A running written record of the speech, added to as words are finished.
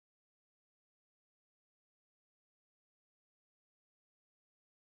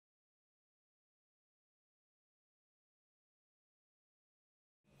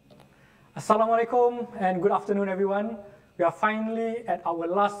Assalamualaikum and good afternoon everyone. We are finally at our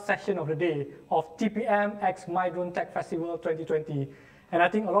last session of the day of TPM X My DroneTech Festival 2020. And I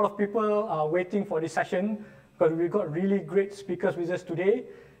think a lot of people are waiting for this session because we've got really great speakers with us today.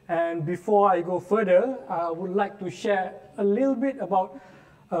 And before I go further, I would like to share a little bit about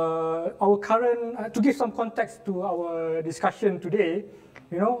our current, to give some context to our discussion today,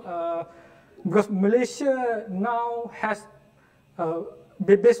 because Malaysia now has,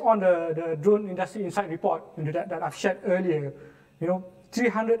 based on the Drone Industry Insight report that I've shared earlier,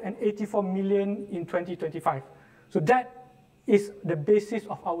 384 million in 2025. So that is the basis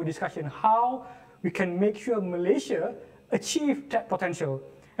of our discussion, how we can make sure Malaysia achieve that potential.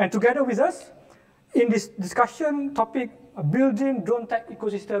 And together with us, in this discussion topic, building drone tech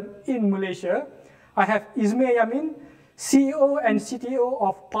ecosystem in Malaysia, I have Izmir Yamin, CEO and CTO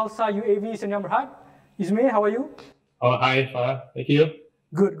of Pulsar UAV Zainal. Izmir, how are you? Oh, hi, Farhan. Thank you.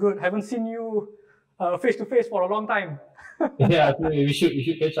 Good, good. Haven't seen you face to face for a long time. Yeah, we should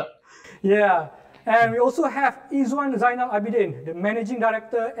catch up. Yeah, and we also have Izwan Zainal Abidin, the Managing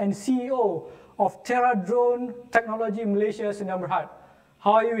Director and CEO of Terra Drone Technology Malaysia Zainal.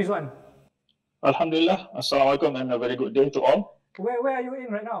 How are you, Izwan? Alhamdulillah. Assalamualaikum and a very good day to all. Where are you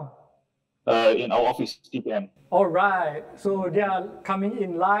in right now? In our office, TPM. All right. So they are coming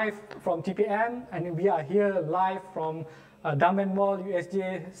in live from TPM, and we are here live from Diamond Mall,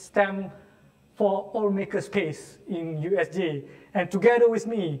 USJ, STEM for All Maker Space in USJ. And together with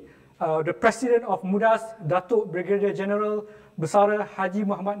me, the President of MUDAS, Dato, Brigadier General Besar Haji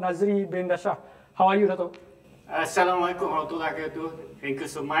Muhammad Nazri bin Dashah. How are you, Dato? Assalamualaikum warahmatullahi wabarakatuh. Thank you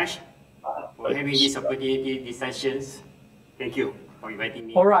so much for having this opportunity, these sessions. Thank you for inviting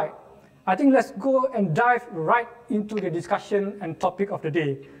me. All right. I think let's go and dive right into the discussion and topic of the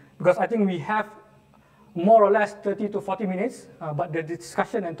day, because I think we have more or less 30 to 40 minutes, but the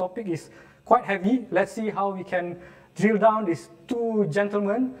discussion and topic is quite heavy. Let's see how we can drill down these two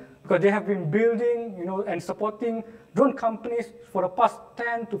gentlemen, because they have been building, and supporting drone companies for the past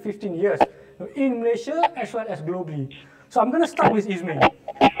 10 to 15 years in Malaysia as well as globally. So I'm going to start with Izmir.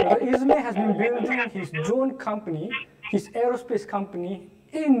 Izmir has been building his drone company, his aerospace company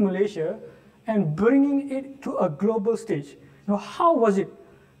in Malaysia and bringing it to a global stage. How was it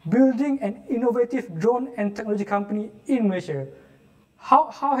building an innovative drone and technology company in Malaysia?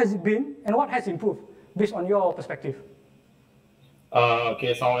 How has it been and what has improved based on your perspective?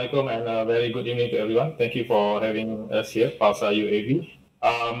 Okay, Assalamualaikum and a very good evening to everyone. Thank you for having us here, Pulsar UAV.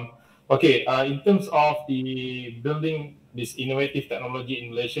 In terms of the building this innovative technology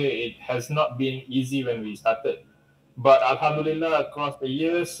in Malaysia, it has not been easy when we started. But Alhamdulillah, across the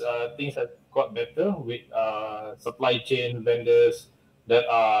years, things have got better with supply chain vendors that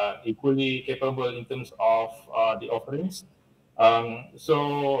are equally capable in terms of the offerings.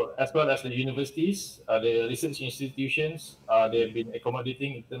 So as well as the universities, the research institutions, they've been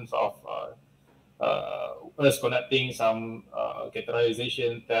accommodating in terms of us conducting some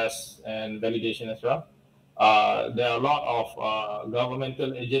categorization tests and validation as well. There are a lot of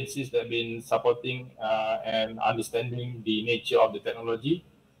governmental agencies that have been supporting and understanding the nature of the technology.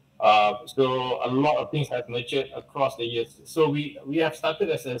 So a lot of things have matured across the years. So we have started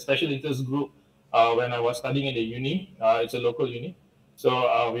as a special interest group when I was studying in the uni. It's a local uni.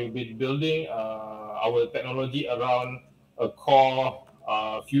 So we've been building our technology around a core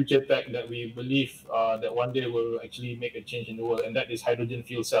future tech that we believe that one day will actually make a change in the world, and that is hydrogen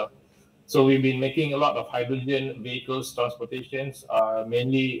fuel cell. So we've been making a lot of hydrogen vehicles, transportations,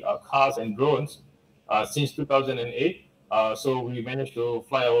 mainly cars and drones since 2008. So we managed to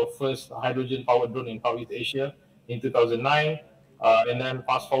fly our first hydrogen-powered drone in Southeast Asia in 2009. And then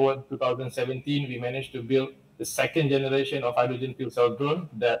fast forward 2017, we managed to build the second generation of hydrogen fuel cell drone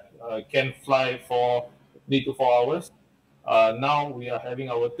that can fly for 3 to 4 hours. Now we are having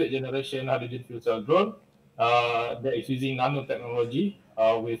our third generation hydrogen fuel cell drone that is using nanotechnology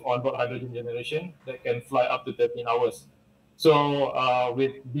with onboard hydrogen generation that can fly up to 13 hours. So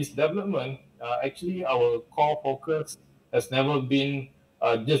with this development, actually our core focus has never been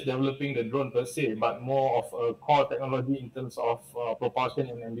just developing the drone per se, but more of a core technology in terms of propulsion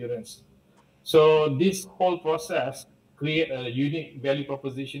and endurance. So this whole process create a unique value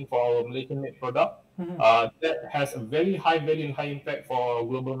proposition for our Malaysian-made product that has a very high value and high impact for our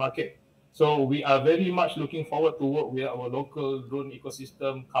global market. So we are very much looking forward to work with our local drone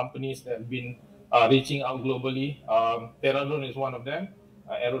ecosystem companies that have been reaching out globally. Terra Drone is one of them,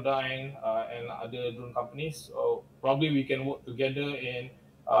 Aerodyne and other drone companies. So probably we can work together in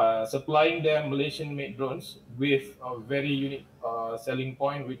supplying them Malaysian-made drones with a very unique selling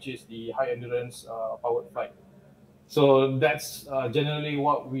point, which is the high endurance powered flight. So that's generally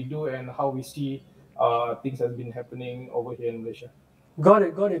what we do and how we see things have been happening over here in Malaysia. Got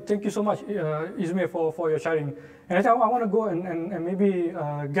it, got it. Thank you so much, Izmir, for your sharing. And I want to go and maybe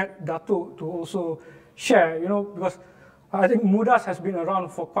get Dato to also share, because I think MUDAS has been around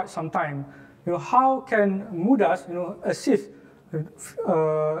for quite some time. How can MUDAS, assist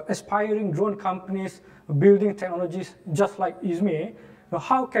aspiring drone companies building technologies just like Izmir?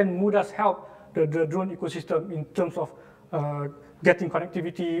 How can MUDAS help the drone ecosystem in terms of getting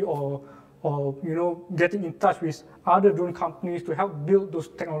connectivity or getting in touch with other drone companies to help build those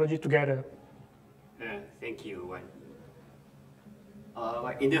technologies together? Thank you, Wan.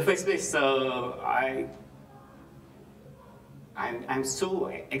 In the first place, I'm so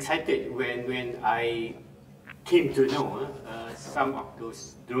excited when I came to know some of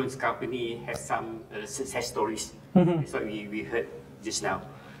those drones company have some success stories. That's what we heard just now.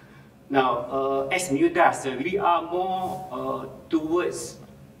 Now, as MUDAS, we are more towards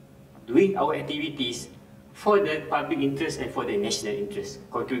doing our activities for the public interest and for the national interest,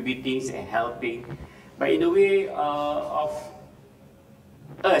 contributing and helping, but in a way of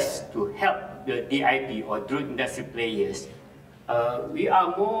us to help the DIP or drone industry players. We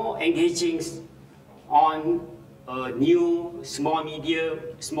are more engaging on new small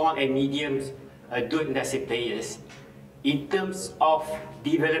and medium drone industry players in terms of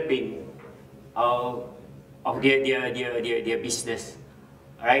developing of their business.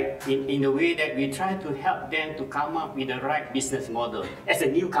 Right, in a way that we try to help them to come up with the right business model as a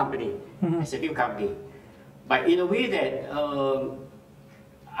new company, but in a way that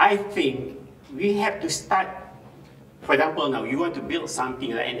I think we have to start. For example, now you want to build something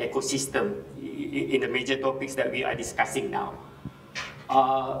like an ecosystem in the major topics that we are discussing now.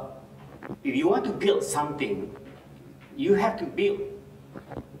 If you want to build something, you have to build.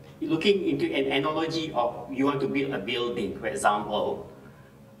 Looking into an analogy of you want to build a building, for example.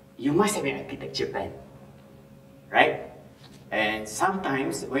 You must have an architecture plan, right? And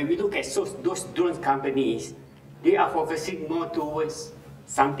sometimes when we look at those drone companies, they are focusing more towards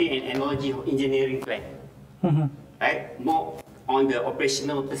something, an analogy of engineering plan, right? More on the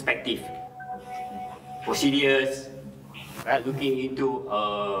operational perspective, procedures, right? Looking into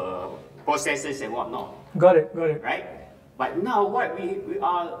processes and whatnot. Got it, right? But now what we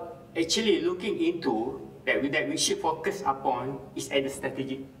are actually looking into that we should focus upon is at the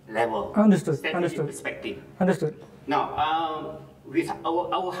strategic level. Understood. Strategic perspective. Understood. Now, with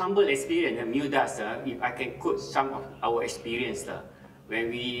our humble experience at MUDAS, if I can quote some of our experience,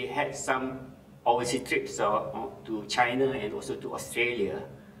 when we had some overseas trips to China and also to Australia,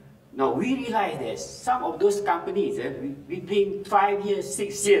 now we realize that some of those companies, within 5 years,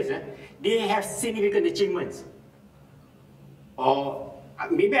 6 years, they have significant achievements. Or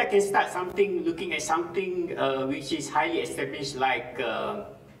maybe I can start looking at something which is highly established like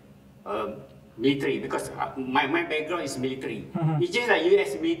military, because my background is military. It's just like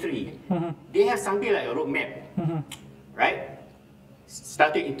US military. They have something like a roadmap, right?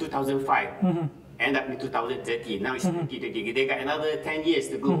 Started in 2005, end up in 2030. Now it's 2020. They got another 10 years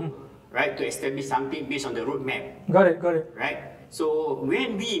to go, right, to establish something based on the roadmap. Got it. Right? So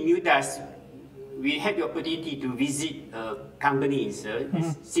when we MUDAS, we had the opportunity to visit companies,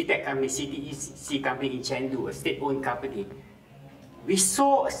 CTEC company, CTEC company in Chengdu, a state-owned company. We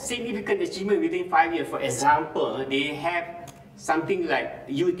saw a significant achievement within 5 years. For example, they have something like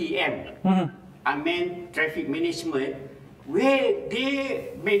UTM, unmanned traffic management, where they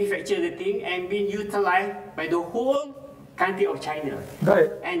manufacture the thing and being utilized by the whole country of China. Got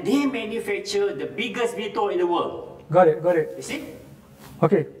it. And they manufacture the biggest VTOL in the world. Got it. You see?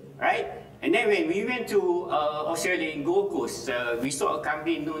 Okay. Right? And then when we went to Australia in Gold Coast, we saw a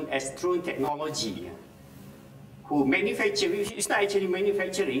company known as DroneTech, who manufacture, it's not actually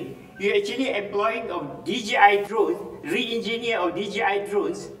manufacturing, you're actually employing of DJI drones, re-engineer of DJI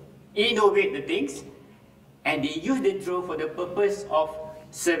drones, innovate the things, and they use the drone for the purpose of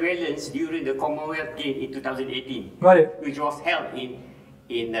surveillance during the Commonwealth Games in 2018. Got it. Which was held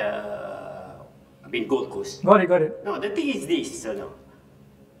in Gold Coast. Got it. No, the thing is this,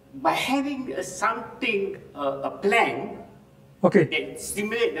 by having a plan that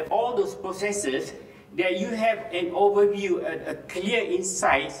stimulate all those processes, that you have an overview, a clear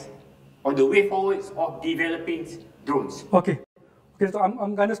insight on the way forward of developing drones. Okay, so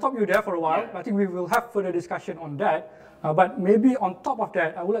I'm going to stop you there for a while. I think we will have further discussion on that. But maybe on top of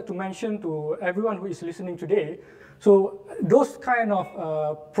that, I would like to mention to everyone who is listening today, so those kind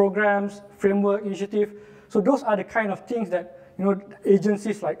of programs, framework, initiative, so those are the kind of things that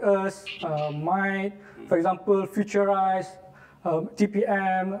agencies like us might, for example, Futurize,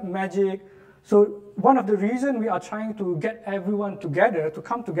 TPM, Magic, So one of the reasons we are trying to get everyone together, to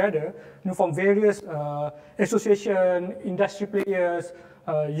come together, from various association, industry players,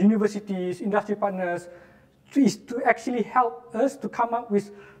 universities, industry partners, is to actually help us to come up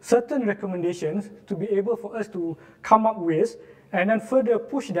with certain recommendations to be able for us to come up with, and then further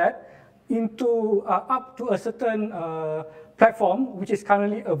push that into up to a certain platform which is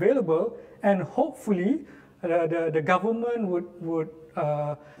currently available, and hopefully the government would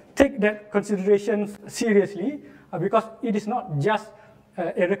take that consideration seriously, because it is not just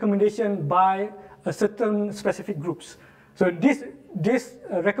a recommendation by a certain specific groups. So this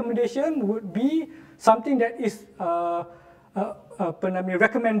recommendation would be something that is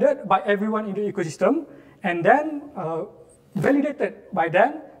recommended by everyone in the ecosystem, and then validated by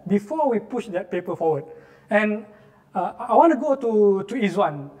them before we push that paper forward. And I want to go to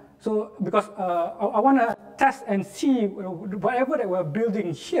Izwan. So because I want to test and see whatever that we're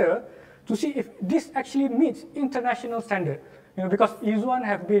building here, to see if this actually meets international standard. Because Izwan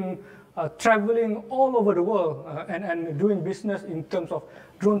have been traveling all over the world and doing business in terms of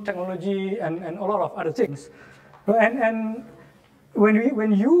drone technology and a lot of other things. And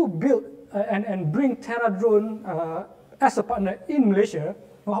when you build and bring Terra drone as a partner in Malaysia,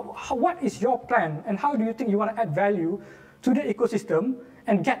 what is your plan, and how do you think you want to add value to the ecosystem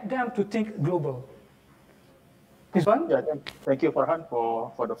and get them to think global? Izwan? Yeah, thank you, Farhan,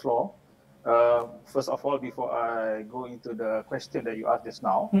 for the floor. First of all, before I go into the question that you asked just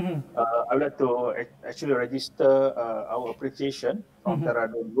now, I would like to actually register our appreciation from Terra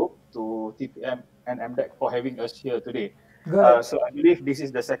Drone Group to TPM and MDEC for having us here today. So I believe this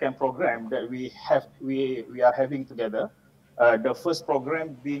is the second program that we are having together. The first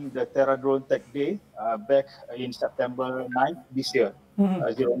program being the Terra DroneTech Day back in September 9th this year,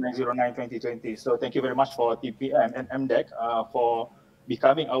 09/09/2020. So thank you very much for TPM and MDEC for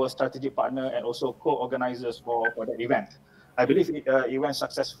becoming our strategic partner and also co-organizers for that event. I believe it went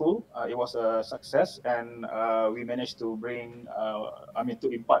successful. It was a success, and we managed to bring, to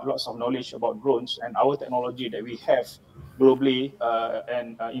impart lots of knowledge about drones and our technology that we have globally,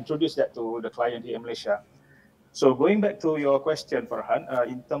 and introduce that to the client here in Malaysia. So going back to your question, Farhan,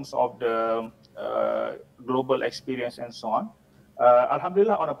 in terms of the global experience and so on,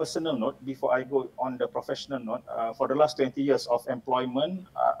 Alhamdulillah, on a personal note, before I go on the professional note, for the last 20 years of employment,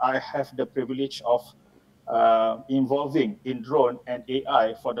 I have the privilege of involving in drone and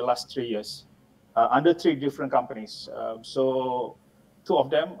AI for the last 3 years, under 3 different companies. So 2 of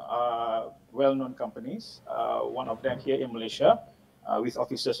them are well-known companies, one of them here in Malaysia, with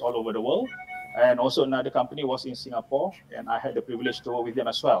offices all over the world. And also another company was in Singapore, and I had the privilege to work with them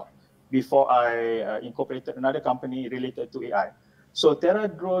as well before I incorporated another company related to AI. So Terra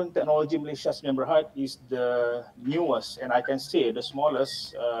Drone Technology Malaysia Berhad is the newest, and I can say the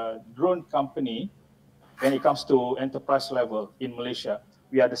smallest drone company when it comes to enterprise level in Malaysia.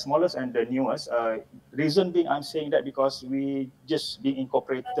 We are the smallest and the newest. Reason being, I'm saying that because we just been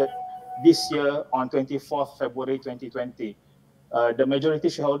incorporated this year on 24th February 2020. The majority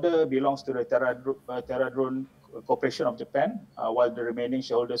shareholder belongs to the Terra Drone Corporation of Japan, while the remaining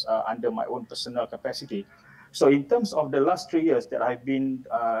shareholders are under my own personal capacity. So in terms of the last 3 years that I've been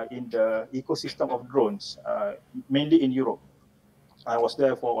in the ecosystem of drones, mainly in Europe, I was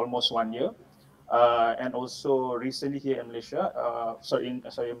there for almost 1 year, and also recently here in Malaysia,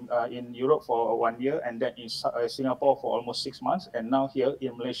 in Europe for 1 year, and then in Singapore for almost 6 months, and now here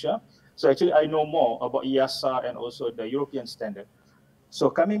in Malaysia. So actually, I know more about EASA and also the European standard. So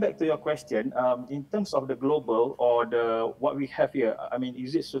coming back to your question, in terms of the global or what we have here,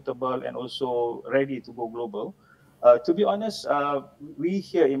 is it suitable and also ready to go global? To be honest, we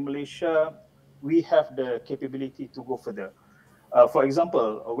here in Malaysia, we have the capability to go further. For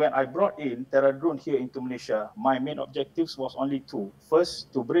example, when I brought in Terra Drone here into Malaysia, my main objectives was only 2.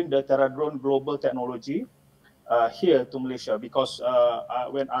 First, to bring the Terra Drone global technology here to Malaysia, because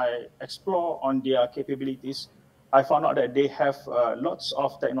when I explore on their capabilities, I found out that they have lots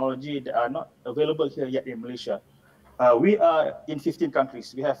of technology that are not available here yet in Malaysia. We are in 15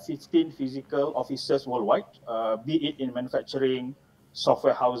 countries. We have 15 physical offices worldwide, be it in manufacturing,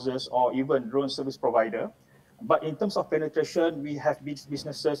 software houses, or even drone service provider. But in terms of penetration, we have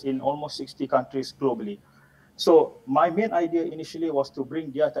businesses in almost 60 countries globally. So my main idea initially was to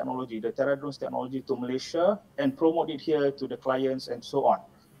bring their technology, the Terra Drones technology, to Malaysia and promote it here to the clients and so on.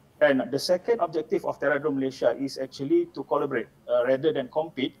 And the second objective of Terra Drone Malaysia is actually to collaborate rather than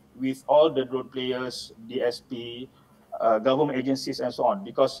compete with all the drone players, DSP, government agencies and so on.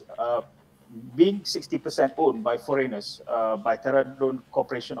 Because being 60% owned by foreigners, by Terra Drone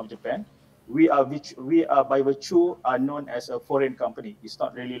Corporation of Japan, we are by virtue are known as a foreign company. It's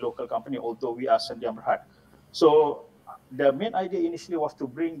not really local company, although we are Sendian Berhad. So the main idea initially was to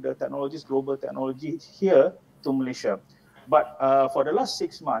bring the technologies, global technology here to Malaysia. But for the last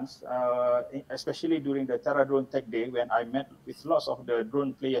 6 months, especially during the Terra DroneTech Day, when I met with lots of the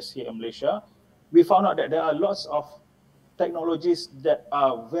drone players here in Malaysia, we found out that there are lots of technologies that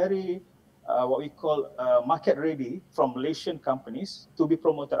are very, what we call market ready from Malaysian companies to be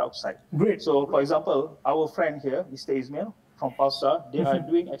promoted outside. Great. So for example, our friend here, Mr. Izmir from Pulsar, they are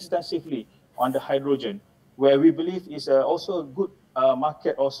doing extensively on the hydrogen, where we believe is also a good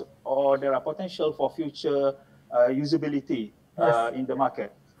market also, or there are potential for future usability in the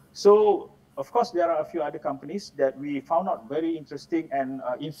market. So of course, there are a few other companies that we found out very interesting, and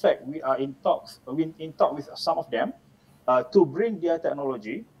in fact, we are in talk with some of them to bring their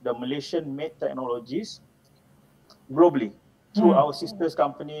technology, the Malaysian-made technologies, globally through our sisters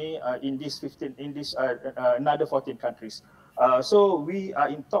company in this another 14 countries. So we are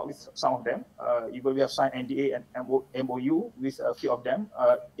in talk with some of them. Even we have signed NDA and MOU with a few of them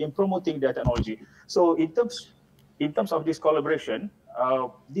in promoting their technology. So in terms of this collaboration,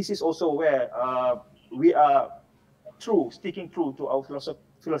 this is also where we are sticking true to our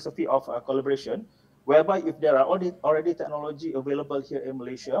philosophy of collaboration, whereby if there are already technology available here in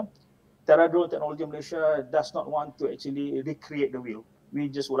Malaysia, Terra Drone Technology Malaysia does not want to actually recreate the wheel. We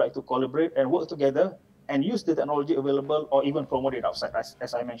just would like to collaborate and work together and use the technology available or even promote it outside,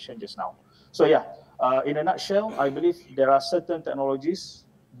 as I mentioned just now. So yeah, in a nutshell, I believe there are certain technologies,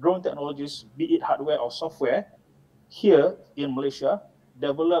 drone technologies, be it hardware or software, here in Malaysia,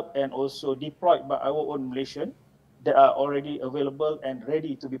 developed and also deployed by our own Malaysian, that are already available and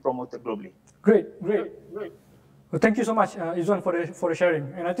ready to be promoted globally. Great. Well, thank you so much, Izwan, for the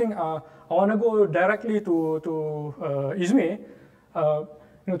sharing. And I think I want to go directly to Izmir.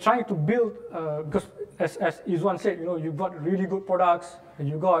 Trying to build, because as Izwan said, you've got really good products, and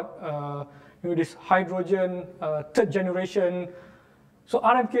you got this hydrogen third generation. So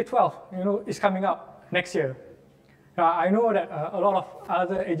RMK12, is coming up next year. I know that a lot of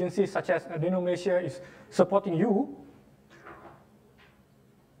other agencies such as Deno Malaysia is supporting you.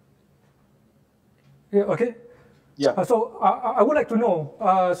 Yeah, okay. Yeah. So I would like to know,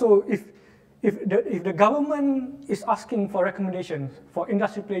 so if the government is asking for recommendations for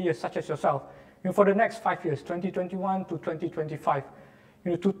industry players such as yourself, for the next 5 years, 2021 to 2025,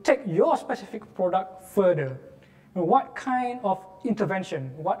 to take your specific product further, what kind of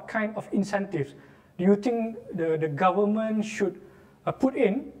intervention, what kind of incentives do you think the government should put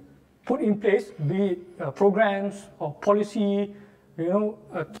in place, be it programs or policy,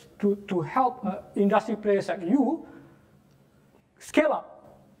 to help industry players like you scale up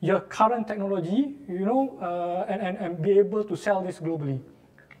your current technology, and be able to sell this globally?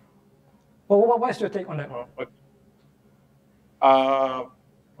 Well, what's your take on that?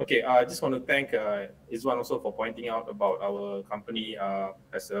 Okay, I just want to thank Izwan also for pointing out about our company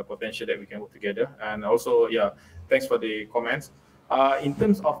as a potential that we can work together. And also, yeah, thanks for the comments. In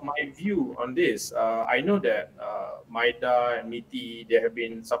terms of my view on this, I know that MIDA and MITI, they have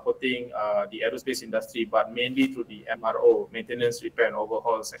been supporting the aerospace industry, but mainly through the MRO, maintenance, repair, and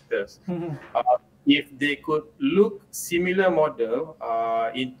overhaul sectors. If they could look similar model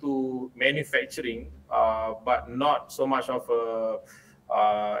into manufacturing, but not so much of a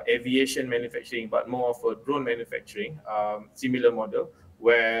aviation manufacturing, but more of a drone manufacturing, similar model,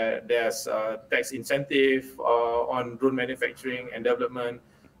 where there's tax incentive on drone manufacturing and development.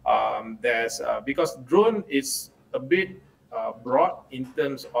 There's because drone is a bit broad in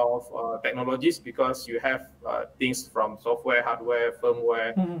terms of technologies, because you have things from software, hardware,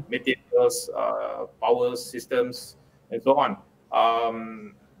 firmware, materials, power systems, and so on.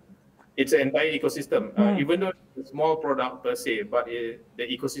 It's an entire ecosystem, even though it's a small product per se, but the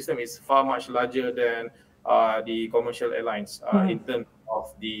ecosystem is far much larger than the commercial airlines in terms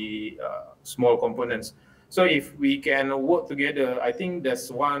of the small components. So if we can work together, I think there's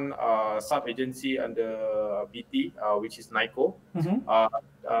one sub-agency under BT, which is NICO.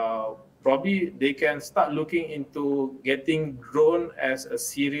 Probably they can start looking into getting drone as a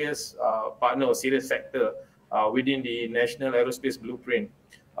serious partner or serious sector within the National Aerospace Blueprint,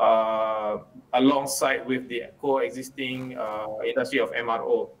 alongside with the coexisting industry of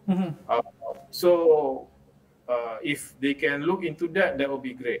MRO. So if they can look into that, that would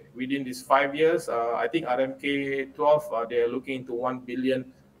be great. Within these 5 years, I think RMK 12, they are looking into 1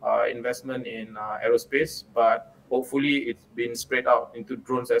 billion investment in aerospace, but hopefully it's been spread out into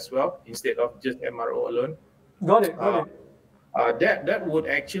drones as well, instead of just MRO alone. Got it. That would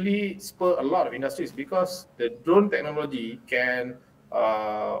actually spur a lot of industries, because the drone technology can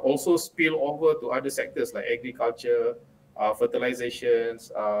also spill over to other sectors like agriculture,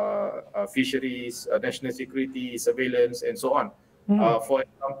 fertilizations, fisheries, national security, surveillance, and so on. For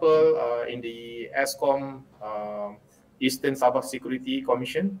example, in the ESCOM Eastern Sabah Security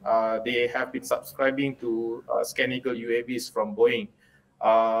Commission, they have been subscribing to Scan Eagle UAVs from Boeing.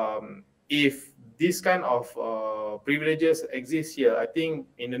 If this kind of privileges exist here, I think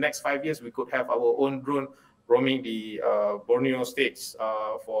in the next 5 years we could have our own drone roaming the Borneo states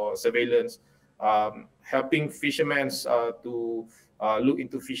for surveillance, helping fishermen to look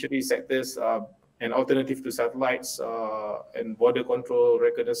into fishery sectors, an alternative to satellites, and border control,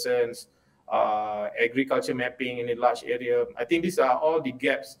 reconnaissance, agriculture mapping in a large area. I think these are all the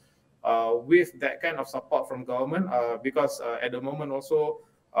gaps with that kind of support from government, because at the moment also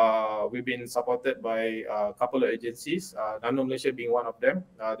we've been supported by a couple of agencies, Nano Malaysia being one of them.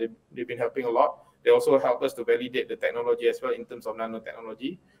 They've been helping a lot. They also help us to validate the technology as well in terms of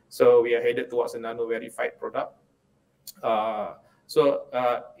nanotechnology. So we are headed towards a nano-verified product.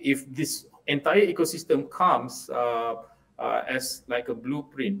 If this entire ecosystem comes as like a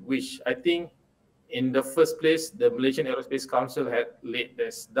blueprint, which I think in the first place, the Malaysian Aerospace Council had laid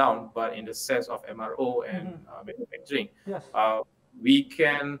this down, but in the sense of MRO and manufacturing, yes. We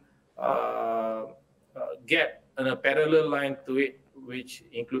can get a parallel line to it, which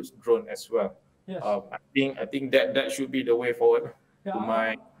includes drone as well. Yes. I think that should be the way forward.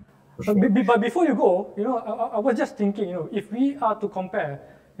 Yeah. But before you go, I was just thinking, if we are to compare,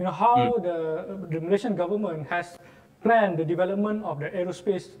 how the Malaysian government has planned the development of the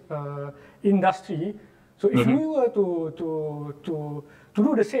aerospace industry. So if we were to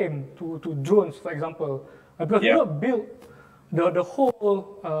do the same to drones, for example, because we don't build the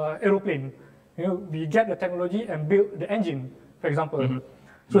whole aeroplane, we get the technology and build the engine, for example.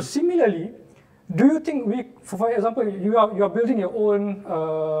 So similarly, do you think for example, you are building your own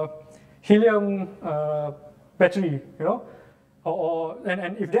helium battery,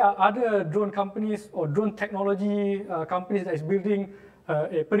 and if there are other drone companies or drone technology companies that is building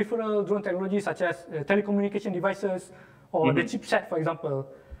a peripheral drone technology such as telecommunication devices or the chipset, for example,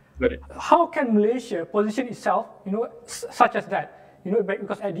 how can Malaysia position itself, such as that?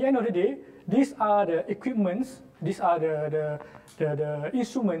 Because at the end of the day, these are the equipments, these are the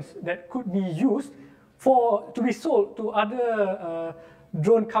instruments that could be used to be sold to other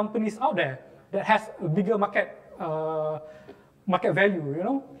drone companies out there that has a bigger market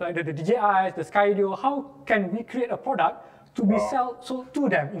value, like the DJIs, the Skydio. How can we create a product to be sold to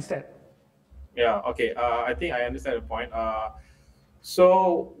them instead? Yeah, okay. I think I understand the point.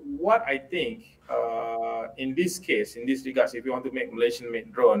 So what I think in this case, in this regards, if you want to make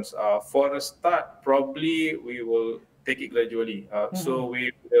Malaysian-made drones, for a start, probably we will take it gradually. So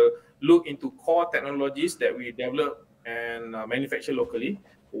we will look into core technologies that we develop and manufacture locally,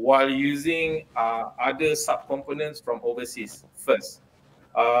 while using other sub-components from overseas first,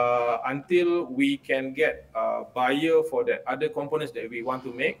 until we can get a buyer for the other components that we want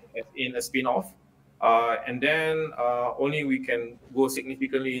to make in a spin-off, and then only we can go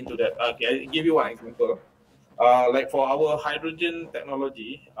significantly into that. Okay, I'll give you one example. Like for our hydrogen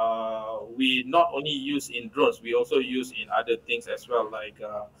technology, we not only use in drones, we also use in other things as well, like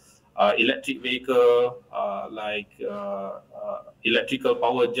electric vehicle, like electrical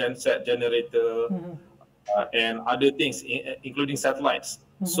power genset generator, and other things, including satellites.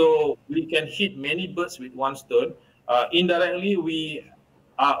 So we can hit many birds with one stone. Indirectly, we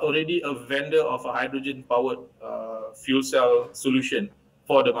are already a vendor of a hydrogen-powered fuel cell solution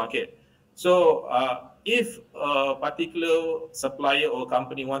for the market. So if a particular supplier or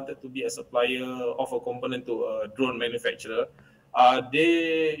company wanted to be a supplier of a component to a drone manufacturer,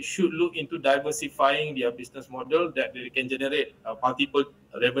 they should look into diversifying their business model, that they can generate multiple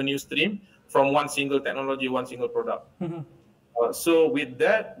revenue stream from one single technology, one single product. So with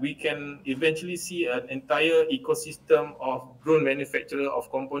that, we can eventually see an entire ecosystem of drone manufacturer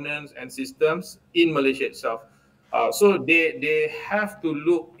of components and systems in Malaysia itself. So they have to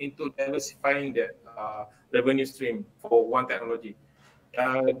look into diversifying that revenue stream for one technology.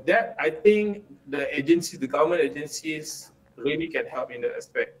 That, I think, the agencies, the government agencies, really can help in that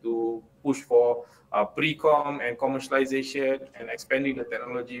aspect to push for pre-com and commercialization and expanding the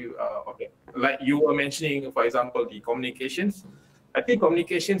technology of it. Like you were mentioning, for example, the communications. I think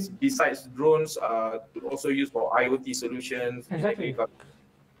communications, besides drones, could also use for IoT solutions, exactly,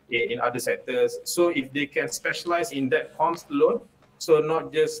 in other sectors. So if they can specialize in that comms alone, so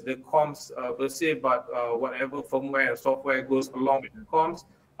not just the comms per se, but whatever firmware and software goes along with the comms,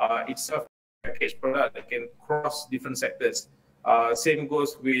 itself packaged product that can cross different sectors. Same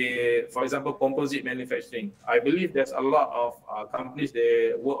goes with, for example, composite manufacturing. I believe there's a lot of companies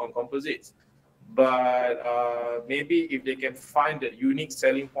that work on composites, but maybe if they can find that unique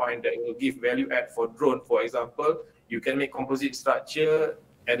selling point that will give value add for drone, for example, you can make composite structure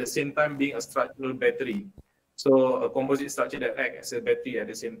at the same time being a structural battery. So a composite structure that acts as a battery at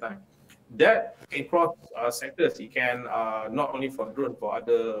the same time. That can cross sectors. It can not only for drone, for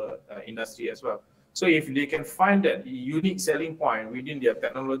other industry as well. So if they can find that unique selling point within their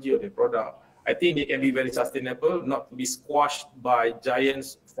technology or their product, I think they can be very sustainable, not to be squashed by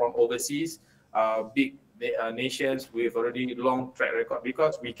giants from overseas, big nations with already long track record,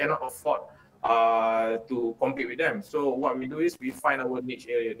 because we cannot afford to compete with them. So what we do is we find our niche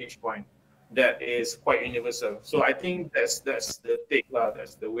area, niche point that is quite universal. So I think that's the take,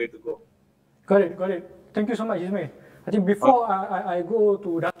 that's the way to go. Got it, got it. Thank you so much, Izmir. I think before I go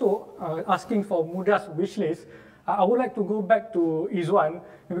to Dato asking for MUDAS wishlist, I would like to go back to Izwan,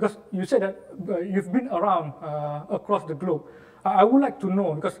 because you said that you've been around across the globe. I would like to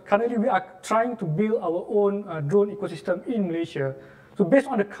know, because currently we are trying to build our own drone ecosystem in Malaysia. So based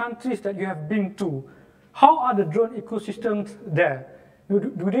on the countries that you have been to, how are the drone ecosystems there?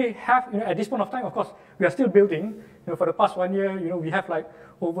 Do they have, at this point of time, of course, we are still building. For the past 1 year, we have like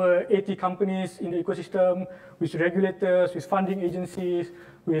over 80 companies in the ecosystem, with regulators, with funding agencies,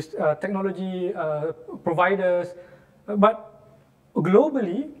 with technology providers. But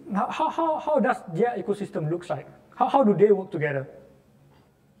globally, how does their ecosystem looks like? How do they work together?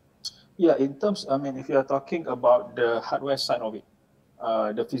 Yeah, in terms, if you are talking about the hardware side of it,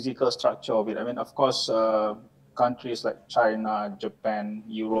 the physical structure of it, of course, countries like China, Japan,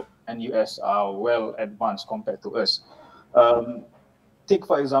 Europe, and US are well advanced compared to us. Take,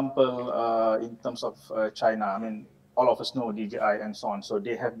 for example, in terms of China, all of us know DJI and so on. So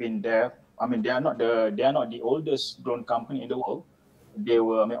they have been there. They are not the oldest drone company in the world. They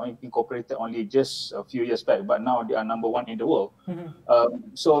were incorporated only just a few years back, but now they are #1 in the world.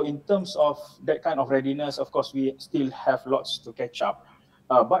 So in terms of that kind of readiness, of course, we still have lots to catch up.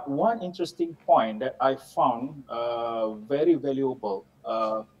 But one interesting point that I found very valuable,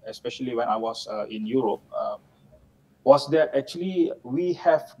 especially when I was in Europe, was that actually we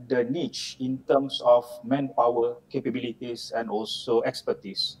have the niche in terms of manpower capabilities and also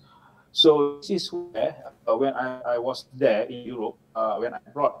expertise. So this is where, when I was there in Europe, when I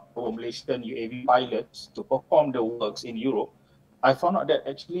brought our Malaysian UAV pilots to perform the works in Europe, I found out that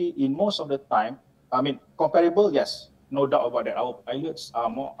actually in most of the time, comparable, yes, no doubt about that. Our pilots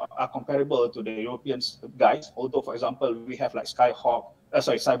are comparable to the European guys. Although, for example, we have like Cyberhawk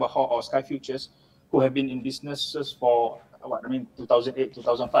or Sky Futures, who have been in businesses for 2008,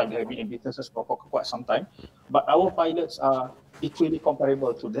 2005. They have been in businesses for quite some time. But our pilots are equally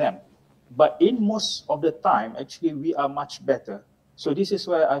comparable to them. But in most of the time, actually, we are much better. So this is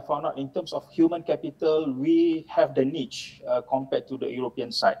where I found out in terms of human capital, we have the niche compared to the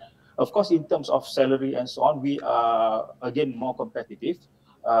European side. Of course, in terms of salary and so on, we are, again, more competitive.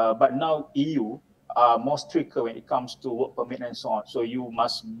 But now EU are more stricter when it comes to work permit and so on. So you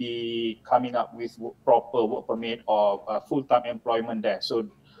must be coming up with proper work permit or full-time employment there. So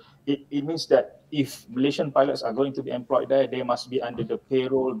it means that if Malaysian pilots are going to be employed there, they must be under the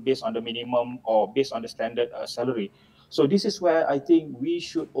payroll based on the minimum or based on the standard salary. So this is where I think we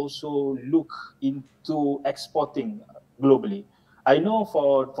should also look into exporting globally. I know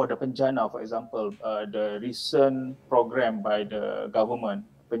for the Penjana, for example, the recent program by the government,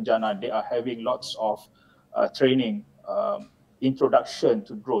 Penjana, they are having lots of training, introduction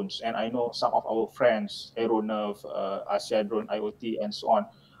to drones. And I know some of our friends, Aeronerv, Asia Drone IoT, and so on,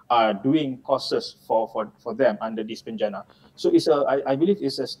 are doing courses for them under this Penjana. So I believe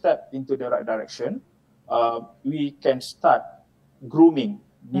it's a step into the right direction. We can start grooming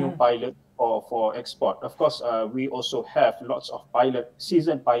new pilots for export. Of course, we also have lots of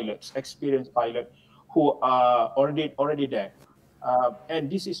seasoned pilots, experienced pilots who are already there.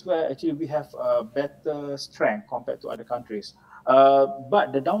 And this is where actually we have better strength compared to other countries.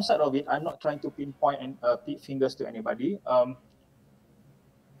 But the downside of it, I'm not trying to pinpoint and point fingers to anybody.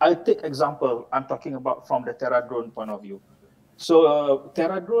 I'll take example, I'm talking about from the Terra drone point of view. So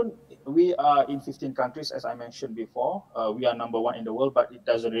Terra drone, we are in 15 countries, as I mentioned before. We are #1 in the world, but it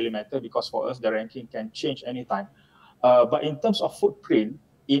doesn't really matter because for us, the ranking can change anytime. But in terms of footprint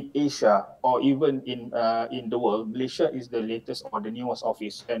in Asia or even in the world, Malaysia is the latest or the newest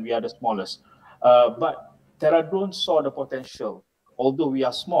office, and we are the smallest. But Terra drone saw the potential. Although we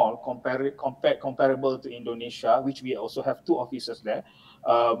are small, comparable to Indonesia, which we also have 2 offices there.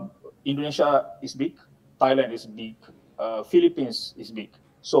 Indonesia is big, Thailand is big, Philippines is big.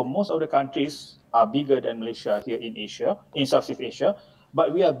 So most of the countries are bigger than Malaysia here in Asia, in Southeast Asia,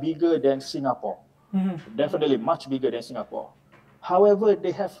 but we are bigger than Singapore. Definitely much bigger than Singapore. However,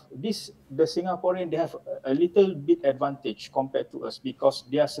 they have the Singaporean, they have a little bit advantage compared to us because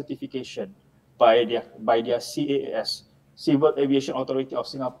their certification by their CAAS, Civil Aviation Authority of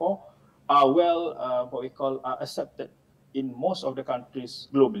Singapore, are accepted in most of the countries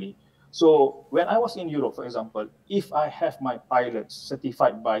globally. So when I was in Europe, for example, if I have my pilots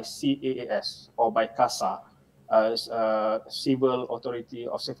certified by CAAS or by CASA, Civil Authority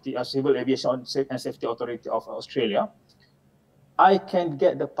of Safety, Civil Aviation and Safety Authority of Australia, I can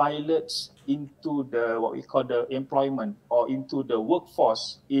get the pilots into the what we call the employment or into the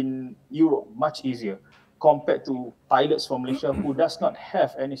workforce in Europe much easier compared to pilots from Malaysia who does not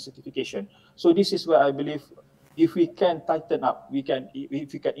have any certification. So this is where I believe if we can tighten up,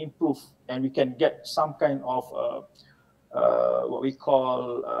 if we can improve and we can get some kind of what we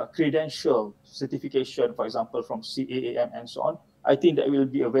call credential certification, for example, from CAAM and so on, I think that will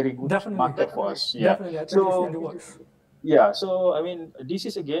be a very good market for us. Yeah. Definitely, I think so, it's in the works. Yeah, so I mean, this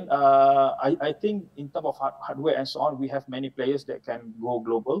is again, I think in terms of hardware and so on, we have many players that can go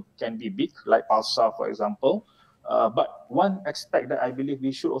global, can be big, like Pulsar, for example. But one aspect that I believe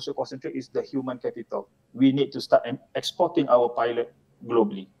we should also concentrate is the human capital. We need to start exporting our pilot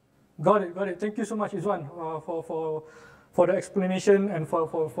globally. Got it. Thank you so much, Izwan, for the explanation and for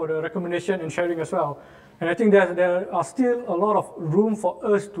the recommendation and sharing as well. And I think there are still a lot of room for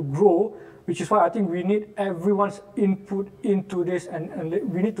us to grow, which is why I think we need everyone's input into this and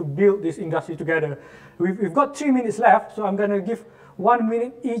we need to build this industry together. We've got 3 minutes left, so I'm going to give 1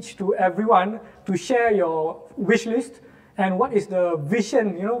 minute each to everyone to share your wish list and what is the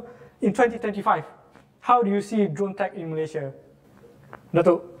vision, in 2025. How do you see DroneTech in Malaysia?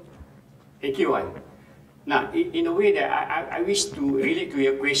 Dato. Thank you, Wan. Now, in a way that I wish to relate to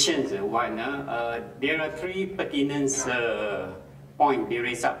your questions, Wan, there are 3 pertinent points being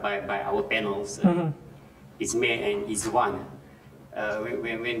raised up by our panels, Izmir and Izwan.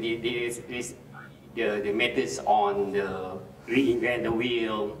 When the matters on the reinvent the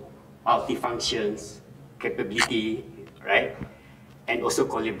wheel, multi-functions, capability, right? And also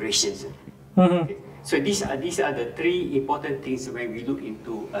collaborations. Okay. So these are the 3 important things when we look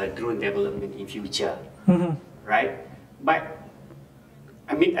into drone development in future, right? But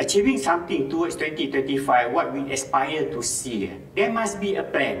I mean, achieving something towards 2025, what we aspire to see, there must be a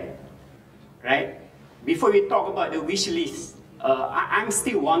plan, right? Before we talk about the wish list, I'm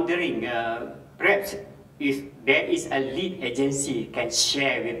still wondering, perhaps if there is a lead agency can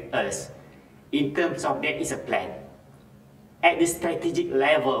share with us in terms of there is a plan at the strategic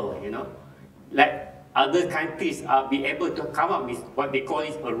level, like other countries are be able to come up with what they call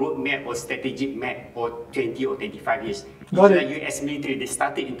it a roadmap or strategic map for 20 or 25 years. The US military, they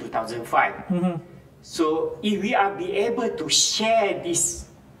started in 2005. So if we are be able to share this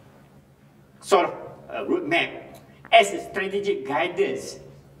sort of roadmap as a strategic guidance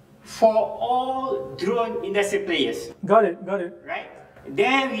for all drone industry players. Got it. Right?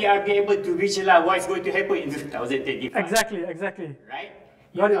 Then we are be able to visualize what's going to happen in 2025. Exactly. Right?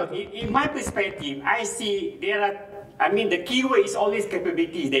 In my perspective, I see the keyword is always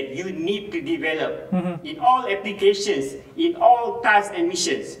capabilities that you need to develop in all applications, in all tasks and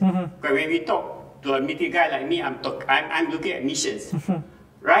missions. Because when we talk to a military guy like me, I'm looking at missions,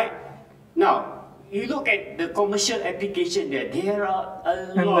 right? Now, you look at the commercial application there are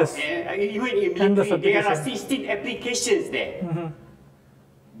a lot. Even in military, there are 16 applications there.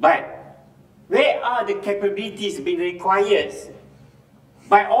 But where are the capabilities being required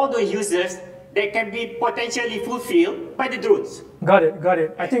by all the users that can be potentially fulfilled by the drones? Got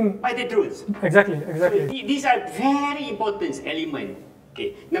it. I think by the drones. Exactly. So these are very important elements.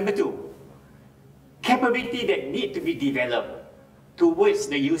 Okay. Number 2, capability that need to be developed towards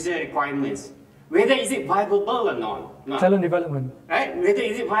the user requirements. Whether is it viable or not. Talent development. Right? Whether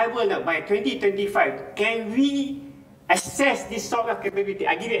is it viable or not by 2025. Can we assess this sort of capability?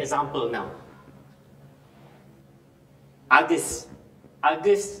 I'll give you an example now. August,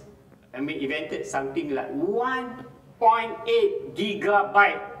 invented something like 1.8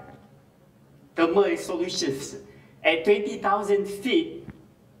 gigabyte thermal resolutions. At 20,000 feet,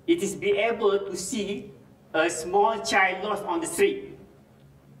 it is be able to see a small child lost on the street.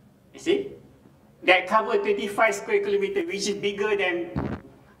 You see? That cover 25 square kilometers, which is bigger than,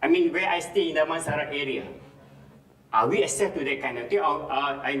 where I stay in the Mansara area. Are we accept to that kind of thing?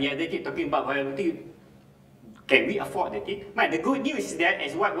 And the other thing talking about viability, can we afford that thing? But the good news is that,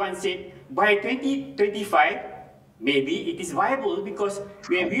 as what one said, by 2025, maybe it is viable because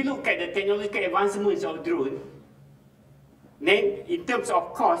when we look at the technological advancements of drone, then in terms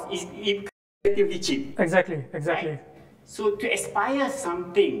of cost, it's relatively cheap. Exactly. Right? So to aspire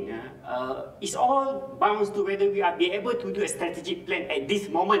something, it's all bound to whether we are be able to do a strategic plan at this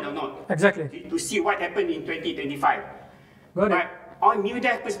moment or not. Exactly. To see what happened in 2025. Got it. On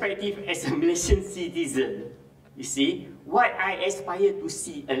MUDAS perspective as a Malaysian citizen, you see, what I aspire to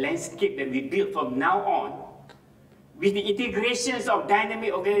see a landscape that we build from now on, with the integrations of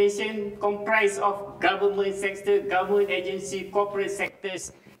dynamic organization comprised of government sector, government agency, corporate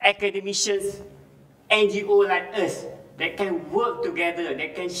sectors, academicians, NGO like us, that can work together,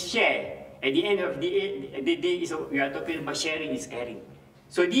 that can share. At the end of the day, we are talking about sharing is caring.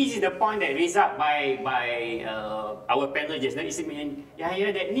 So this is the point that raised up by our panel just now, Izmir,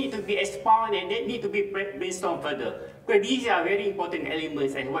 that need to be expounded and that need to be brainstormed further. Because these are very important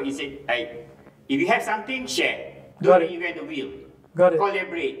elements, and what you said, if you have something, share. Don't reinvent the wheel.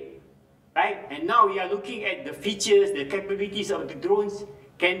 Collaborate. Right? And now we are looking at the features, the capabilities of the drones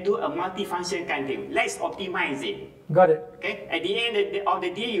can do a multi-function kind of thing. Let's optimize it. Got it. Okay. At the end of the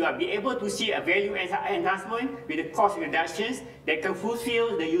day, you will be able to see a value enhancement with the cost reductions that can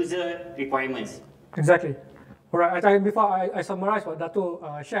fulfill the user requirements. Exactly. All right. I think before I summarize what Dato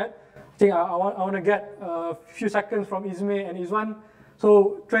shared, I think I want to get a few seconds from Izmir and Izwan.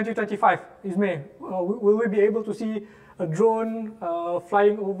 So 2025, Izmir, will we be able to see a drone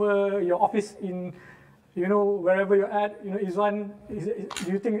flying over your office in, wherever you're at? Izwan,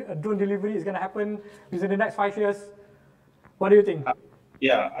 do you think a drone delivery is going to happen within the next 5 years? What do you think?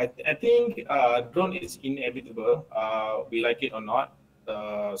 I think drone is inevitable. We like it or not,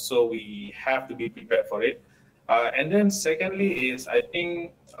 so we have to be prepared for it. And then secondly is, I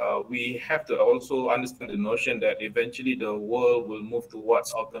think we have to also understand the notion that eventually the world will move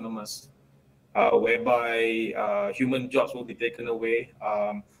towards autonomous, whereby human jobs will be taken away.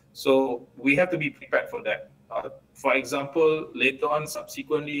 So we have to be prepared for that. For example, later on,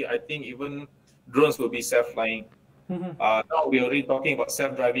 subsequently, I think even drones will be self-flying. Now we're already talking about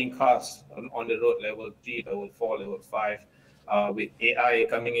self-driving cars on the road, level 3, level 4, level 5, with AI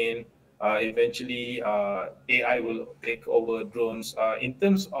coming in. Eventually, AI will take over drones. In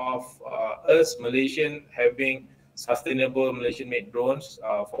terms of us, Malaysian, having sustainable Malaysian-made drones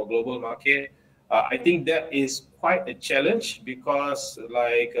for global market, I think that is quite a challenge because,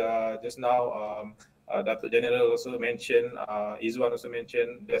 like just now, Dr. General also mentioned, Izwan also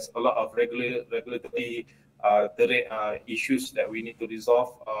mentioned, there's a lot of regulatory issues that we need to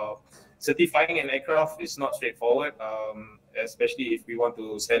resolve. Certifying an aircraft is not straightforward, especially if we want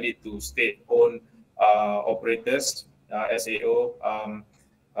to sell it to state-owned operators, SAO,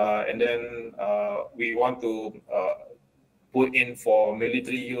 and then we want to put in for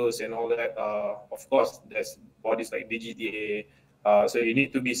military use and all that. Of course, there's bodies like DGTA, so you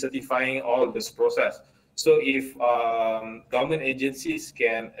need to be certifying all this process. So if government agencies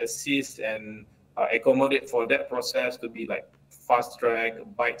can assist and accommodate for that process to be like fast-track,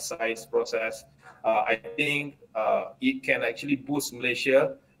 bite-sized process, I think it can actually boost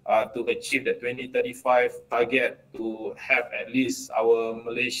Malaysia to achieve the 2035 target to have at least our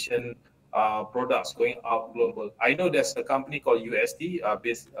Malaysian products going out global. I know there's a company called UST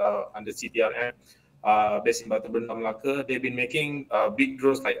based under CTRM, based in Batu Berendam, Melaka. They've been making big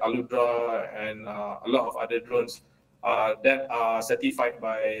drones like Aludra and a lot of other drones that are certified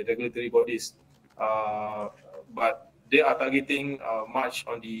by regulatory bodies. But they are targeting much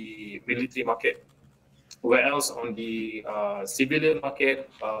on the military market. Where else on the civilian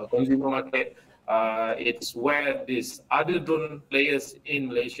market, consumer market, it's where these other drone players in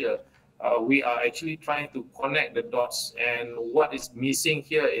Malaysia, we are actually trying to connect the dots. And what is missing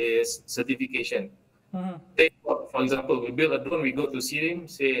here is certification. Take, for example, we build a drone, we go to Sirim,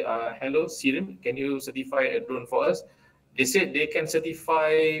 say, hello, Sirim, can you certify a drone for us? They said they can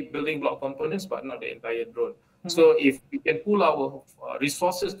certify building block components, but not the entire drone. So if we can pool our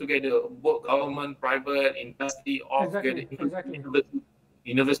resources together, both government, private, industry, all together,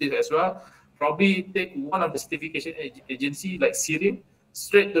 universities as well, probably take one of the certification agency like Sirim,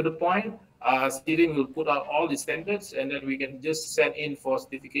 straight to the point. Sirim will put out all the standards, and then we can just send in for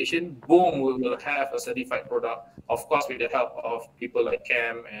certification. Boom, we will have a certified product, of course, with the help of people like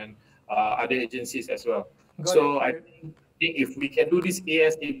CAM and other agencies as well. I think if we can do this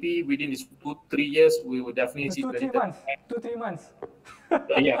ASAP within these 2-3 years, we will definitely see 2-3 months. 2-3 months.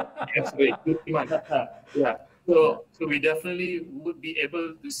 Yeah, that's great. 2-3 months. Yeah. So we definitely would be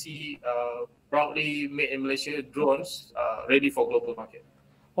able to see proudly made in Malaysia drones ready for global market.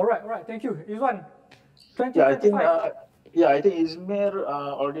 All right. Thank you, Izwan. 2025. I think Izmir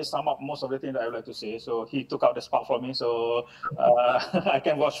already summed up most of the things that I would like to say. So he took out the spot for me, so I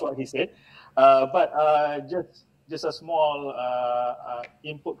can watch what he said. But just a small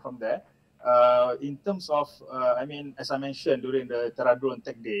input from there. In terms of, I mean, as I mentioned during the Terra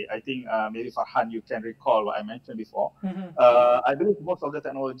DroneTech Day, I think maybe Farhan, you can recall what I mentioned before. I believe most of the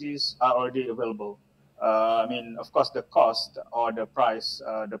technologies are already available. I mean, of course, the cost or the price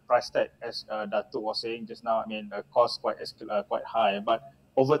tag, as Dato was saying just now, I mean, the cost quite high, but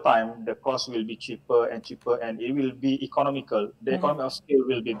over time, the cost will be cheaper and cheaper, and it will be economical. The economy of scale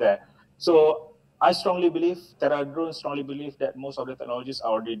will be there. So I strongly believe, Terra Drone strongly believe that most of the technologies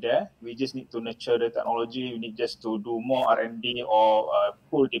are already there. We just need to nurture the technology. We need just to do more R&D or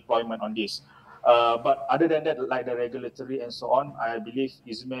full deployment on this. But other than that, like the regulatory and so on, I believe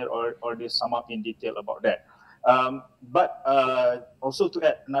Izmir already sum up in detail about that. But also to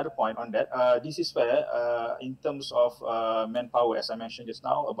add another point on that, this is where in terms of manpower, as I mentioned just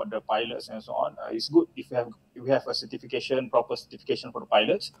now about the pilots and so on, it's good if we have a certification, proper certification for the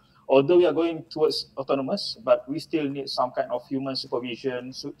pilots. Although we are going towards autonomous, but we still need some kind of human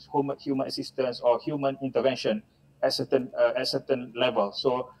supervision, human assistance, or human intervention at certain level.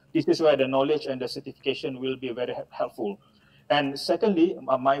 So this is where the knowledge and the certification will be very helpful. And secondly,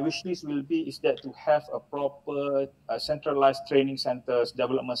 my wish list will be is that to have a proper centralized training centers,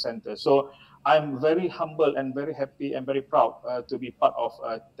 development centers. So I'm very humble and very happy and very proud to be part of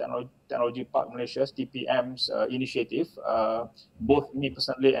Technology Park Malaysia's TPM's initiative. Both me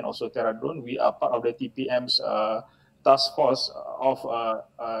personally and also Terra Drone, we are part of the TPM's task force of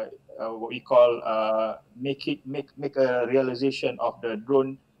what we call make a realization of the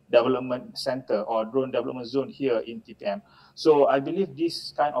drone development center or drone development zone here in TPM. So I believe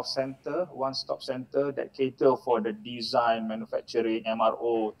this kind of center, one-stop center that cater for the design, manufacturing,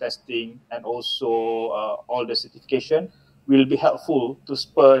 MRO, testing, and also all the certification will be helpful to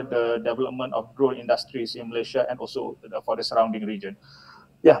spur the development of drone industries in Malaysia and also for the surrounding region.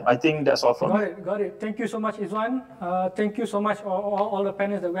 Yeah, I think that's all from me. Got it. Thank you so much, Izwan. Thank you so much all the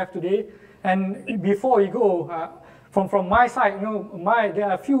panelists that we have today. And before we go, from my side, you know, there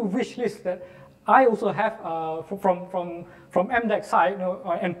are a few wish lists that I also have from MDEC side, you know,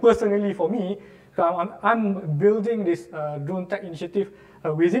 and personally for me, I'm building this DroneTech initiative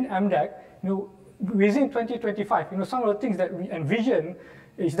within MDEC. You know, within 2025, you know, some of the things that we envision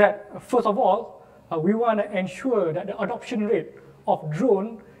is that first of all, we want to ensure that the adoption rate of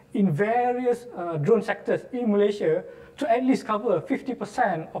drone in various drone sectors in Malaysia to at least cover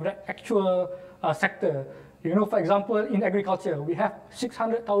 50% of the actual sector. You know, for example, in agriculture, we have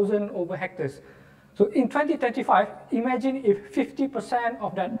 600,000 over hectares. So in 2025, imagine if 50%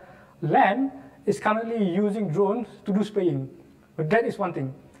 of that land is currently using drones to do spraying. But that is one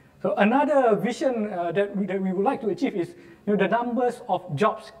thing. So another vision that we would like to achieve is, you know, the numbers of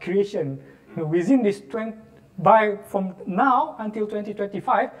jobs creation, you know, within this from now until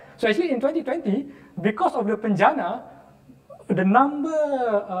 2025. So actually in 2020, because of the Penjana, the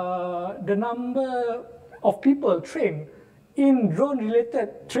number of people trained in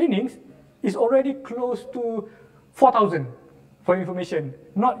drone-related trainings is already close to 4,000, for information,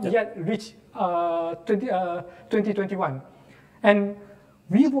 not yet reached 2021. And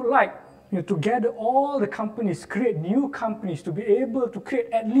we would like, you know, to gather all the companies, create new companies to be able to create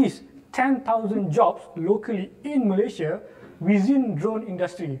at least 10,000 jobs locally in Malaysia within drone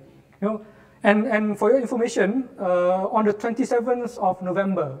industry. You know, and for your information, on the 27th of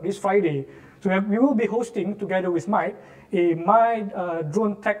November, this Friday, so we will be hosting, together with Mike, a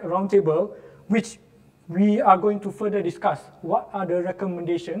DroneTech roundtable, which we are going to further discuss what are the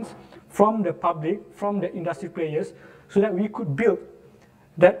recommendations from the public, from the industry players, so that we could build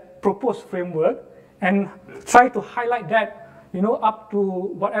that proposed framework and try to highlight that, you know, up to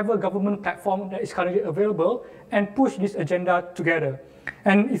whatever government platform that is currently available and push this agenda together.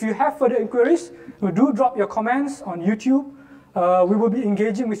 And if you have further inquiries, do drop your comments on YouTube. We will be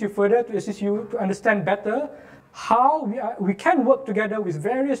engaging with you further to assist you to understand better how we can work together with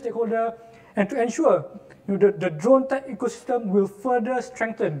various stakeholders and to ensure, you know, the DroneTech ecosystem will further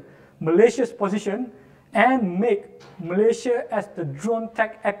strengthen Malaysia's position and make Malaysia as the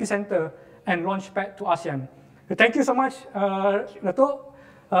DroneTech epicenter and launchpad to ASEAN. So thank you so much, Dato,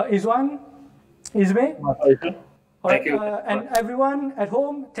 Izwan, Izmir. Thank you. And everyone at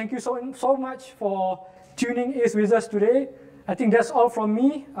home, thank you so much for tuning in with us today. I think that's all from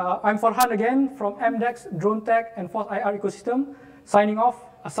me. I'm Farhan again from MDEC, DroneTech and Force IR ecosystem. Signing off.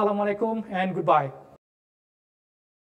 Assalamualaikum and goodbye.